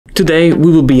Today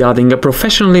we will be adding a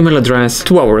professional email address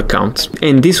to our account,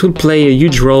 and this will play a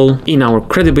huge role in our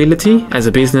credibility as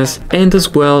a business and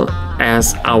as well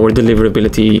as our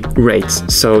deliverability rates.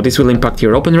 So this will impact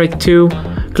your open rate too,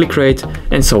 click rate,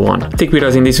 and so on. Stick with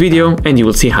us in this video and you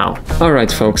will see how.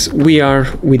 Alright folks, we are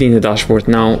within the dashboard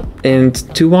now, and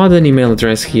to add an email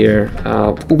address here,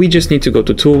 we just need to go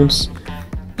to Tools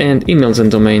and Emails and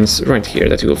Domains right here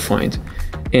that you will find.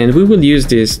 And we will use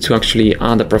this to actually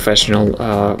add a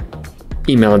professional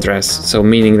email address, so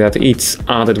meaning that it's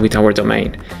added with our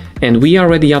domain. And we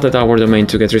already added our domain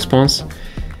to GetResponse.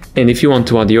 And if you want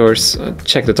to add yours,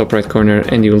 check the top right corner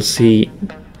and you will see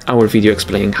our video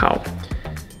explaining how.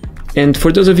 And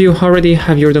for those of you who already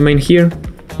have your domain here,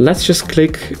 let's just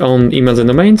click on Emails and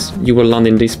Domains. You will land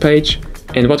in this page.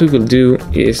 And what we will do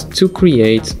is to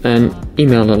create an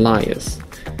email alias.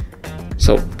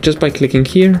 So just by clicking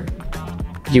here,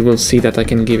 you will see that I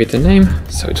can give it a name.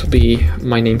 So it will be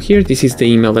my name here. This is the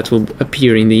email that will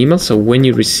appear in the email. So when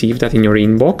you receive that in your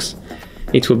inbox,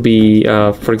 it will be,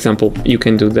 for example, you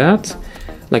can do that,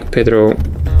 like Pedro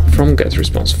from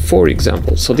GetResponse, for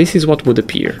example. So this is what would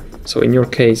appear. So in your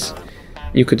case,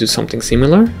 you could do something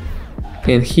similar.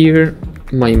 And here,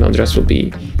 my email address will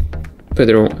be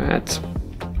Pedro at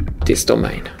this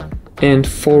domain. And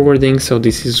forwarding, so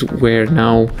this is where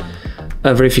now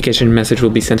a verification message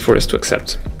will be sent for us to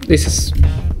accept. This is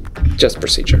just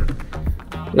procedure.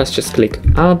 Let's just click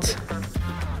add.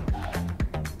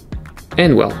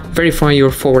 And well, verify your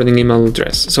forwarding email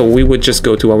address. So we would just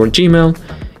go to our Gmail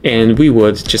and we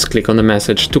would just click on the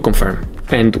message to confirm.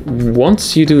 And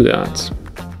once you do that,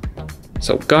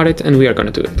 so got it, and we are gonna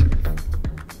do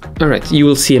it. All right, you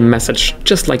will see a message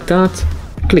just like that.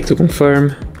 Click to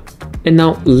confirm. And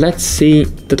now let's see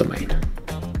the domain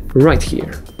right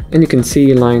here. And you can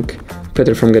see like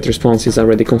Pedro from GetResponse is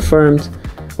already confirmed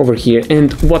over here.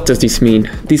 And what does this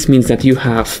mean? This means that you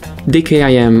have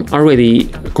DKIM already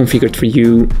configured for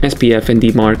you, SPF and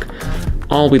DMARC,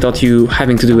 all without you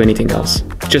having to do anything else.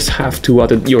 Just have to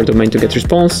add your domain to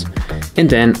GetResponse and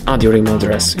then add your email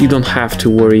address. You don't have to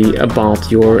worry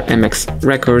about your MX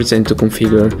records and to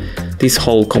configure these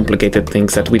whole complicated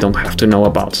things that we don't have to know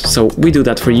about. So we do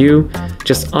that for you.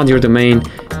 Just add your domain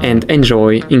and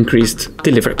enjoy increased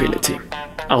deliverability.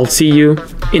 I'll see you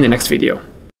in the next video.